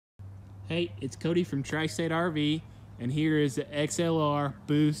Hey, it's Cody from Tri-State RV, and here is the XLR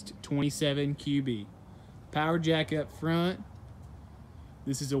Boost 27 QB. Power jack up front.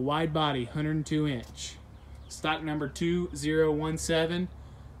 This is a wide body, 102 inch. Stock number 2017,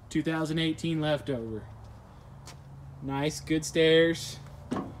 2018 leftover. Nice, good stairs,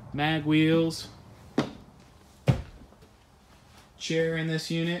 mag wheels. Chair in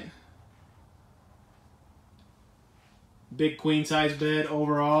this unit. Big queen size bed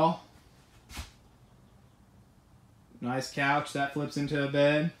overall. Nice couch that flips into a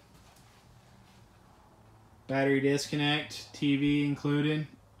bed. Battery disconnect, TV included.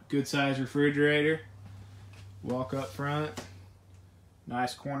 Good size refrigerator. Walk up front.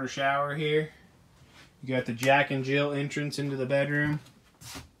 Nice corner shower here. You got the Jack and Jill entrance into the bedroom.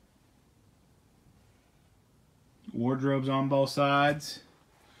 Wardrobes on both sides.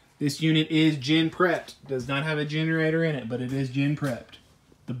 This unit is gen prepped. Does not have a generator in it, but it is gen prepped.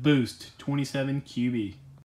 The Boost 27 QB.